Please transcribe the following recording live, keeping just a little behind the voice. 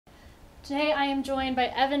Today I am joined by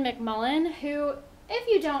Evan McMullin, who, if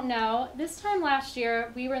you don't know, this time last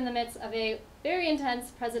year we were in the midst of a very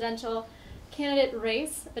intense presidential candidate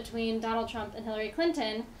race between Donald Trump and Hillary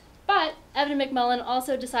Clinton, but Evan McMullin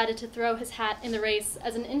also decided to throw his hat in the race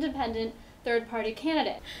as an independent third-party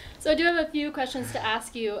candidate. So I do have a few questions to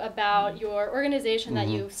ask you about your organization that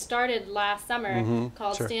you started last summer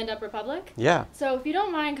called Sure. Stand Up Republic. Yeah. So if you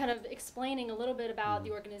don't mind kind of explaining a little bit about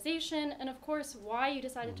the organization and of course why you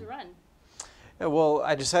decided to run. Yeah, well,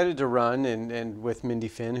 I decided to run and with Mindy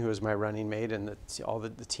Finn, who was my running mate, and all the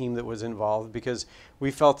team that was involved, because we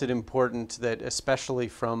felt it important that, especially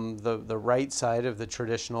from the right side of the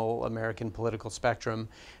traditional American political spectrum,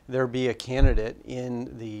 there be a candidate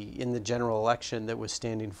in the general election that was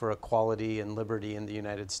standing for equality and liberty in the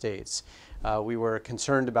United States. We were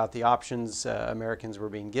concerned about the options Americans were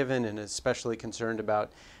being given, and especially concerned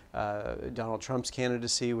about Donald Trump's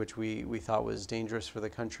candidacy, which we thought was dangerous for the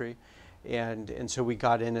country. And so we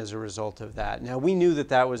got in as a result of that. Now, we knew that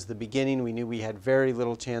that was the beginning. We knew we had very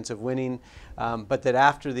little chance of winning, but that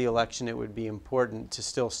after the election it would be important to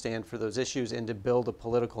still stand for those issues and to build a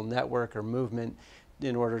political network or movement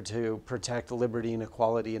in order to protect liberty and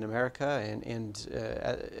equality in America, and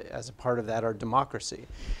as a part of that, our democracy.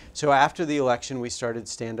 So after the election, we started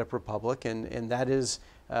Stand Up Republic, and that is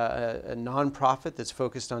a nonprofit that's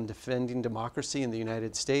focused on defending democracy in the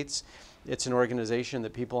United States. It's an organization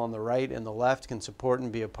that people on the right and the left can support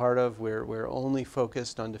and be a part of. We're only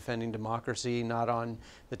focused on defending democracy, not on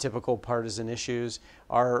the typical partisan issues.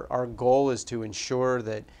 Our goal is to ensure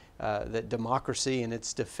that that democracy and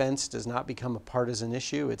its defense does not become a partisan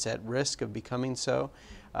issue. It's at risk of becoming so.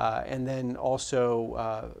 And then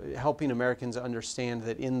also helping Americans understand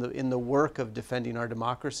that in the work of defending our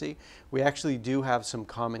democracy, we actually do have some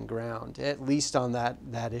common ground, at least on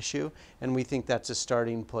that issue. And we think that's a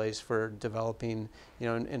starting place for developing,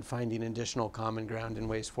 and finding additional common ground and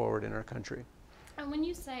ways forward in our country. And when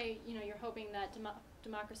you say, you're hoping that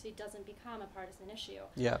democracy doesn't become a partisan issue,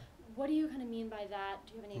 Yeah. what do you kind of mean by that?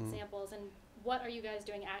 Do you have any examples? And what are you guys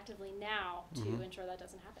doing actively now to ensure that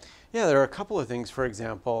doesn't happen? Yeah, there are a couple of things. For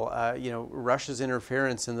example, Russia's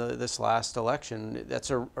interference in this last election,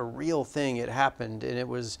 that's a real thing. It happened, and it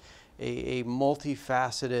was a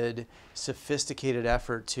multifaceted, sophisticated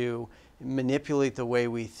effort to manipulate the way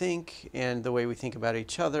we think and the way we think about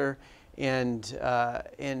each other. And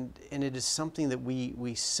it is something that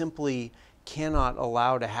we simply cannot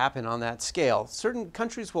allow to happen on that scale. Certain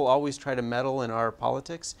countries will always try to meddle in our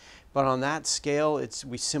politics, but on that scale,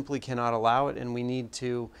 we simply cannot allow it, and we need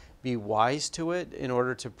to be wise to it in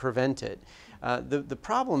order to prevent it. The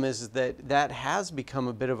problem is that has become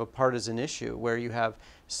a bit of a partisan issue, where you have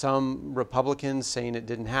some Republicans saying it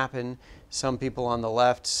didn't happen, some people on the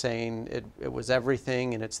left saying it was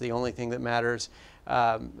everything and it's the only thing that matters.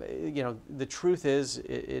 The truth is,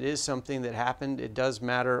 it is something that happened. It does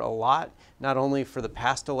matter a lot, not only for the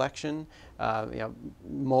past election.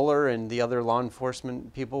 Mueller and the other law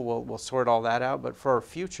enforcement people will sort all that out, but for our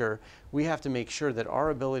future, we have to make sure that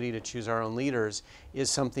our ability to choose our own leaders is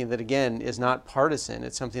something that, again, is not partisan.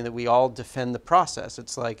 It's something that we all defend the process.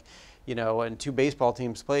 It's like, when two baseball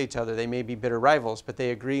teams play each other, they may be bitter rivals, but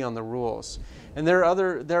they agree on the rules. And there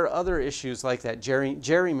are other issues like that.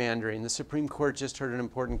 Gerrymandering. The Supreme Court just heard an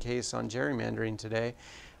important case on gerrymandering today.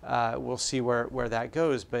 We'll see where that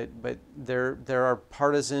goes, but there are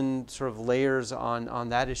partisan sort of layers on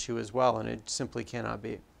that issue as well, and it simply cannot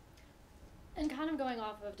be. And kind of going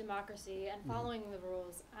off of democracy and following the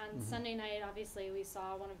rules, on Sunday night, obviously, we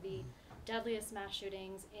saw one of the deadliest mass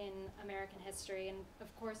shootings in American history. And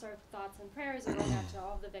of course, our thoughts and prayers are going out to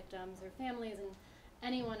all of the victims, their families, and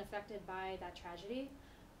anyone affected by that tragedy.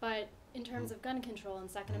 But in terms of gun control and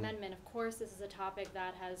Second Amendment, of course, this is a topic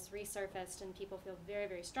that has resurfaced and people feel very,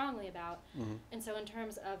 very strongly about. And so in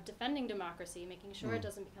terms of defending democracy, making sure it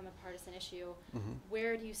doesn't become a partisan issue,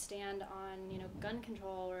 where do you stand on, gun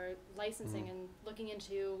control or licensing and looking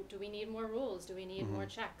into, do we need more rules? Do we need more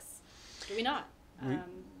checks? Do we not? Where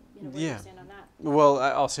do you stand on that? Well,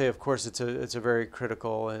 I'll say, of course, it's a very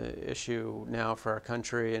critical issue now for our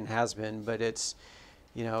country and has been, but it's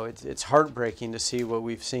heartbreaking to see what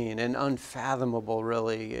we've seen, and unfathomable,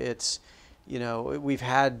 really. We've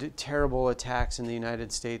had terrible attacks in the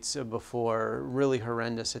United States before, really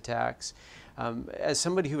horrendous attacks. As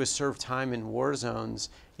somebody who has served time in war zones,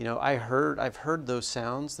 I've heard those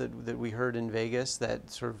sounds that we heard in Vegas,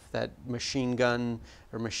 that sort of that machine gun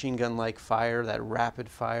or machine gun-like fire, that rapid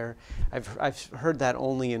fire. I've heard that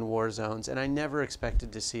only in war zones, and I never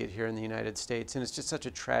expected to see it here in the United States. And it's just such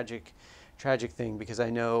a tragic tragic thing, because I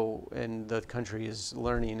know, and the country is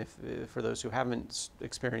learning, for those who haven't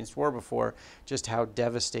experienced war before, just how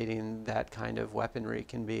devastating that kind of weaponry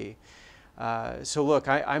can be. So look,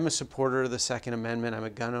 I'm a supporter of the Second Amendment. I'm a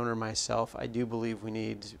gun owner myself. I do believe we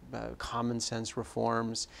need common sense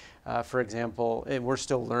reforms. For example, and we're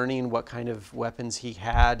still learning what kind of weapons he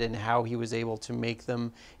had and how he was able to make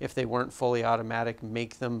them, if they weren't fully automatic,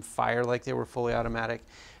 make them fire like they were fully automatic.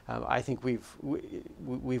 I think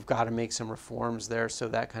we've got to make some reforms there, so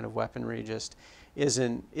that kind of weaponry just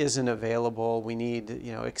isn't available. We need,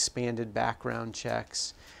 expanded background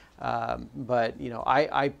checks. But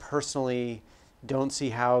I personally don't see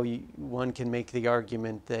how one can make the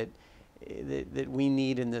argument that we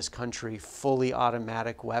need in this country fully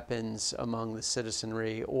automatic weapons among the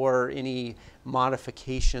citizenry, or any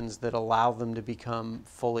modifications that allow them to become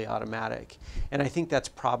fully automatic. And I think that's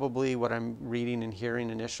probably what I'm reading and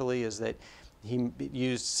hearing initially, is that he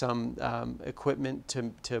used some equipment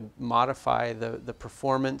to modify the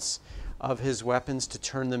performance of his weapons to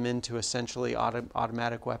turn them into essentially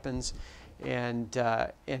automatic weapons, and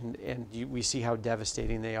we see how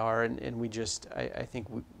devastating they are, and we just I think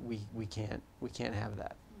we can't have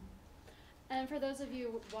that. And for those of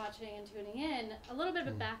you watching and tuning in, a little bit of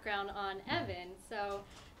a background on Evan. So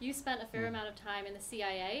you spent a fair amount of time in the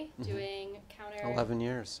CIA doing 11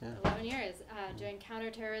 years, yeah. 11 years, doing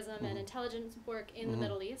counterterrorism and intelligence work in the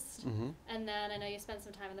Middle East. And then I know you spent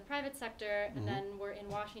some time in the private sector, and then we're in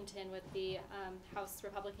Washington with the House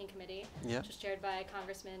Republican Committee, which was chaired by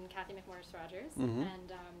Congressman Kathy McMorris-Rogers.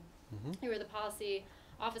 And you were the policy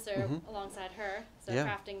officer alongside her, so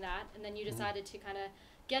crafting that. And then you decided to kind of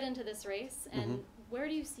get into this race, and where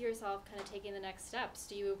do you see yourself kind of taking the next steps?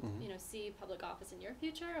 Do you see public office in your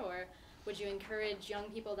future, or would you encourage young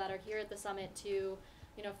people that are here at the summit to,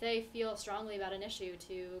 if they feel strongly about an issue,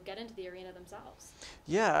 to get into the arena themselves?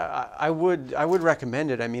 Yeah, I would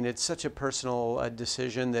recommend it. I mean, it's such a personal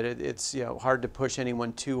decision that it's hard to push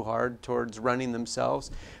anyone too hard towards running themselves.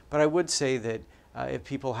 But I would say that if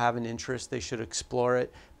people have an interest, they should explore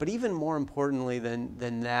it. But even more importantly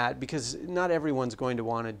than that, because not everyone's going to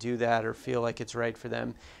want to do that or feel like it's right for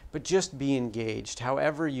them, but just be engaged.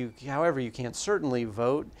 However you can, certainly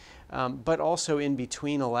vote, but also in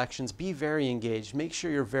between elections, be very engaged. Make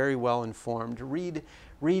sure you're very well informed.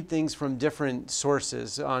 Read things from different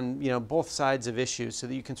sources on both sides of issues, so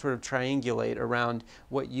that you can sort of triangulate around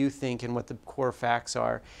what you think and what the core facts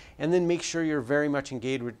are. And then make sure you're very much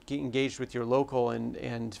engaged with your local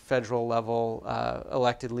and federal level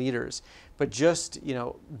elected leaders. But just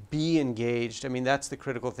be engaged. I mean, that's the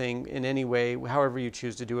critical thing in any way, however you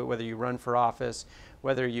choose to do it, whether you run for office,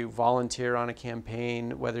 whether you volunteer on a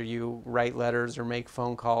campaign, whether you write letters or make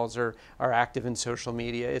phone calls or are active in social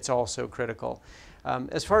media. It's also critical.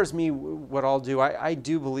 As far as me, what I'll do, I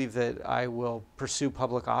do believe that I will pursue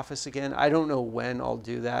public office again. I don't know when I'll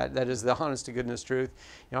do that. That is the honest to goodness truth.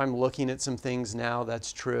 I'm looking at some things now,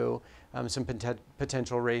 that's true, some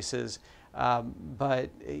potential races. But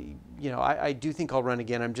I do think I'll run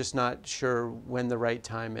again. I'm just not sure when the right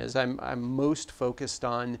time is. I'm most focused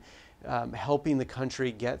on helping the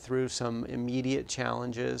country get through some immediate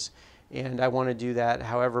challenges. And I want to do that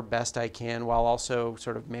however best I can, while also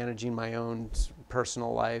sort of managing my own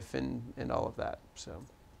personal life and all of that. So,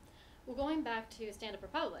 well, going back to Stand Up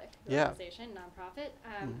Republic, the organization, nonprofit,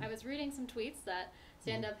 I was reading some tweets that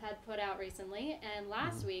Stand Up had put out recently, and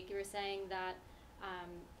last week you were saying that,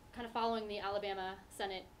 kind of following the Alabama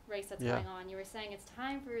Senate race that's going on, you were saying it's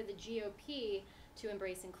time for the GOP to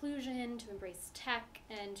embrace inclusion, to embrace tech,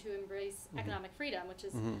 and to embrace economic freedom, which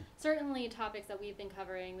is certainly topics that we've been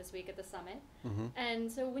covering this week at the summit.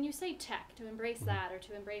 And so when you say tech, to embrace that, or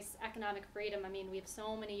to embrace economic freedom, I mean, we have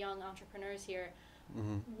so many young entrepreneurs here.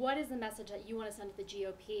 What is the message that you want to send to the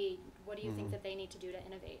GOP? What do you think that they need to do to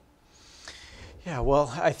innovate? Yeah,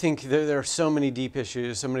 well, I think there are so many deep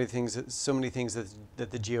issues, so many things that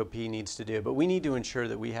the GOP needs to do. But we need to ensure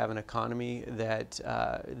that we have an economy that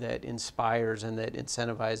inspires and that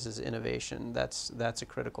incentivizes innovation. That's a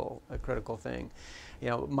critical thing.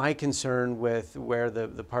 My concern with where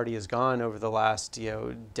the party has gone over the last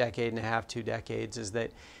decade and a half, 2 decades, is that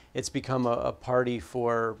it's become a party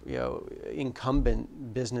for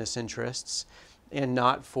incumbent business interests, and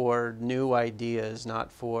not for new ideas,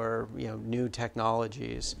 not for new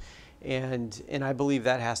technologies, and I believe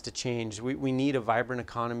that has to change. We need a vibrant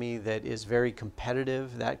economy that is very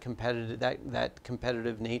competitive. That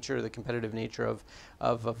competitive nature, the competitive nature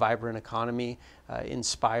of a vibrant economy,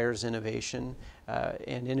 inspires innovation,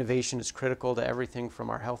 and innovation is critical to everything from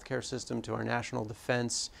our healthcare system to our national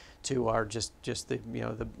defense to our just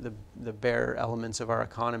the bare elements of our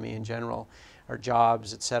economy in general, our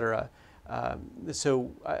jobs, etc.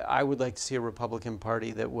 So I would like to see a Republican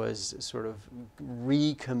Party that was sort of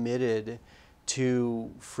recommitted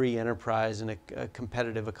to free enterprise and a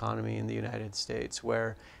competitive economy in the United States,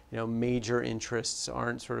 where major interests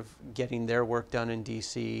aren't sort of getting their work done in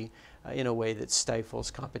D.C. In a way that stifles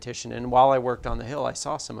competition. And while I worked on the Hill, I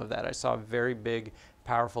saw some of that. I saw very big,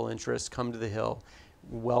 powerful interests come to the Hill,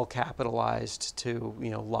 well capitalized to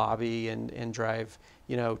lobby and drive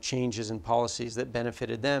changes in policies that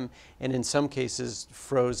benefited them, and in some cases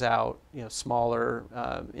froze out smaller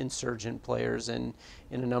insurgent players in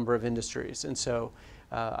a number of industries. And so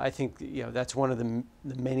I think that's one of the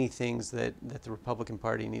many things that the Republican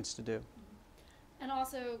Party needs to do. And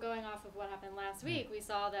also, going off of what happened last week, we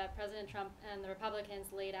saw that President Trump and the Republicans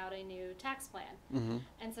laid out a new tax plan. Mm-hmm.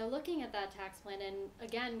 And so looking at that tax plan, and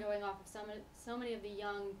again, going off of so many of the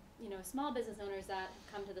young, small business owners that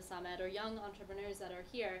have come to the summit, or young entrepreneurs that are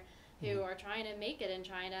here who are trying to make it and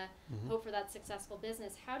trying to hope for that successful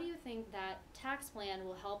business, how do you think that tax plan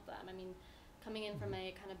will help them? I mean, coming in from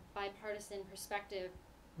a kind of bipartisan perspective,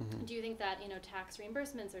 do you think that, tax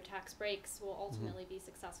reimbursements or tax breaks will ultimately be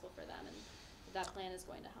successful for them? And that plan is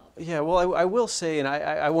going to help. Yeah, well, I will say, and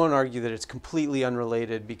I won't argue that it's completely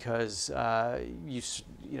unrelated, because there's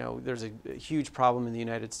a huge problem in the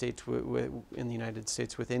United States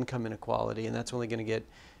with income inequality, and that's only going to get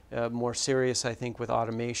more serious, I think, with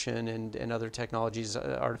automation and other technologies,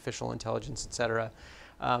 artificial intelligence, et cetera.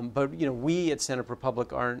 But we at Stand Up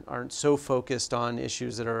Republic aren't so focused on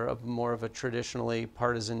issues that are of more of a traditionally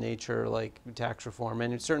partisan nature, like tax reform,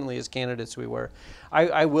 and certainly as candidates we were.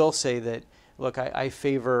 I will say that, look, I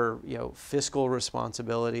favor fiscal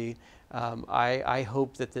responsibility. I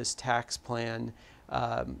hope that this tax plan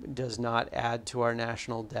does not add to our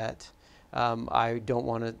national debt. I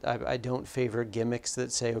don't favor gimmicks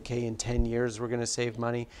that say, okay, in 10 years we're going to save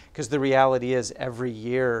money, because the reality is every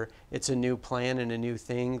year it's a new plan and a new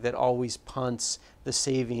thing that always punts the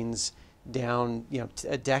savings down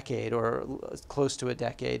a decade or close to a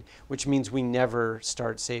decade, which means we never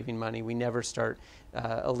start saving money. We never start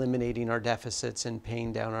eliminating our deficits and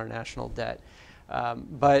paying down our national debt.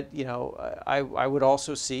 But I would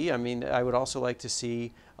also see, I would also like to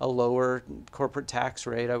see a lower corporate tax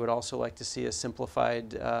rate. I would also like to see a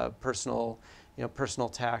simplified personal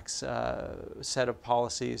tax set of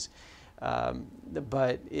policies.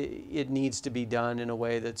 But it needs to be done in a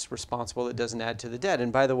way that's responsible, that doesn't add to the debt.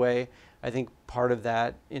 And by the way, I think part of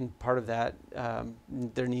that,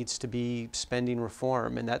 there needs to be spending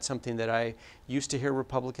reform, and that's something that I used to hear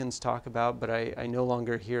Republicans talk about, but I no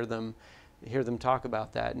longer hear them talk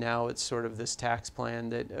about that. Now it's sort of this tax plan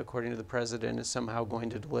that, according to the president, is somehow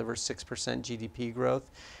going to deliver 6% GDP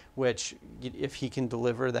growth, which, if he can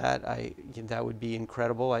deliver that, that would be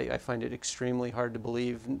incredible. I find it extremely hard to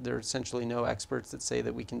believe. There are essentially no experts that say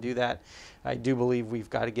that we can do that. I do believe we've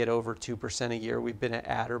got to get over 2% a year. We've been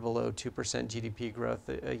at or below 2% GDP growth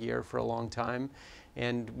a year for a long time,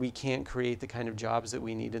 and we can't create the kind of jobs that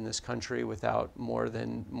we need in this country without more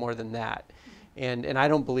than that. And I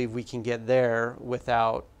don't believe we can get there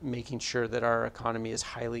without making sure that our economy is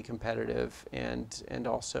highly competitive and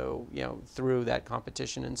also, through that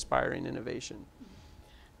competition, inspiring innovation.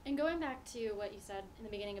 And going back to what you said in the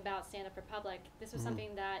beginning about Stand Up Republic, this was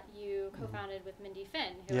something that you co-founded with Mindy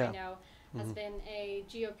Finn, who I know has been a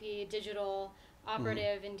GOP digital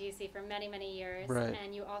operative in D.C. for many, many years. Right.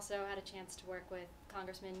 And you also had a chance to work with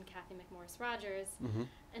Congressman Kathy McMorris-Rodgers.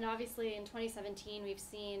 And obviously in 2017, we've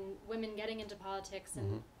seen women getting into politics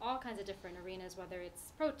in all kinds of different arenas, whether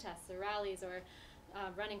it's protests or rallies or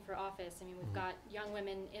running for office. I mean, we've got young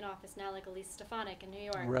women in office now, like Elise Stefanik in New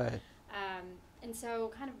York. Right. And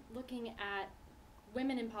so kind of looking at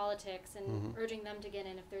women in politics and urging them to get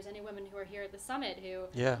in. If there's any women who are here at the summit who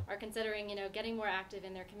are considering, getting more active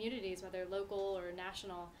in their communities, whether local or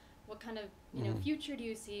national, what kind of, future do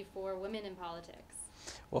you see for women in politics?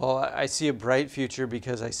 Well, I see a bright future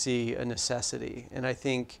because I see a necessity. And I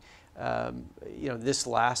think, this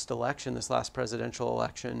last presidential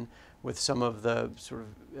election, with some of the sort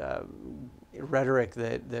of rhetoric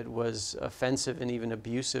that was offensive and even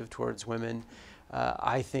abusive towards women,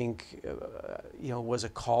 I think, was a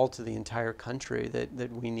call to the entire country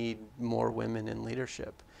that we need more women in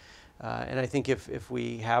leadership. And I think if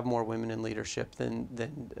we have more women in leadership, then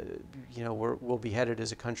we'll be headed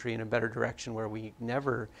as a country in a better direction, where we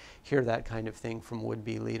never hear that kind of thing from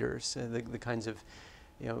would-be leaders. The kinds of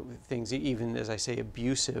things, even, as I say,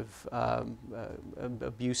 abusive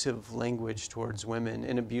language towards women,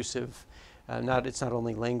 and abusive, it's not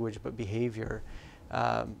only language but behavior.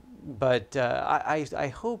 But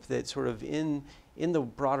I hope that sort of in the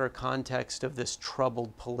broader context of this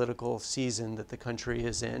troubled political season that the country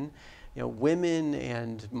is in, women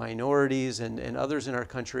and minorities and others in our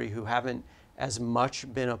country who haven't as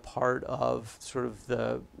much been a part of sort of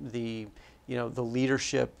the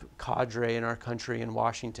leadership cadre in our country in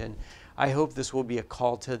Washington. I hope this will be a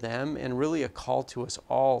call to them and really a call to us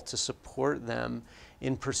all to support them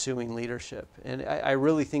in pursuing leadership. And I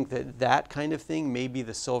really think that kind of thing may be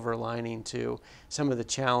the silver lining to some of the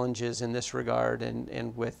challenges in this regard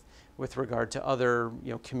and with regard to other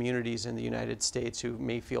communities in the United States who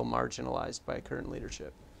may feel marginalized by current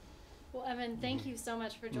leadership. Well, Evan, thank you so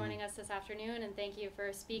much for joining us this afternoon, and thank you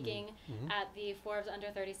for speaking at the Forbes Under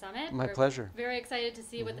 30 Summit. My pleasure. Very excited to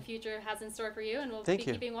see what the future has in store for you, and we'll Thank be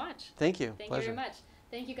you. keeping watch. Thank you. Thank Pleasure. you very much.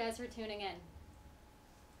 Thank you guys for tuning in.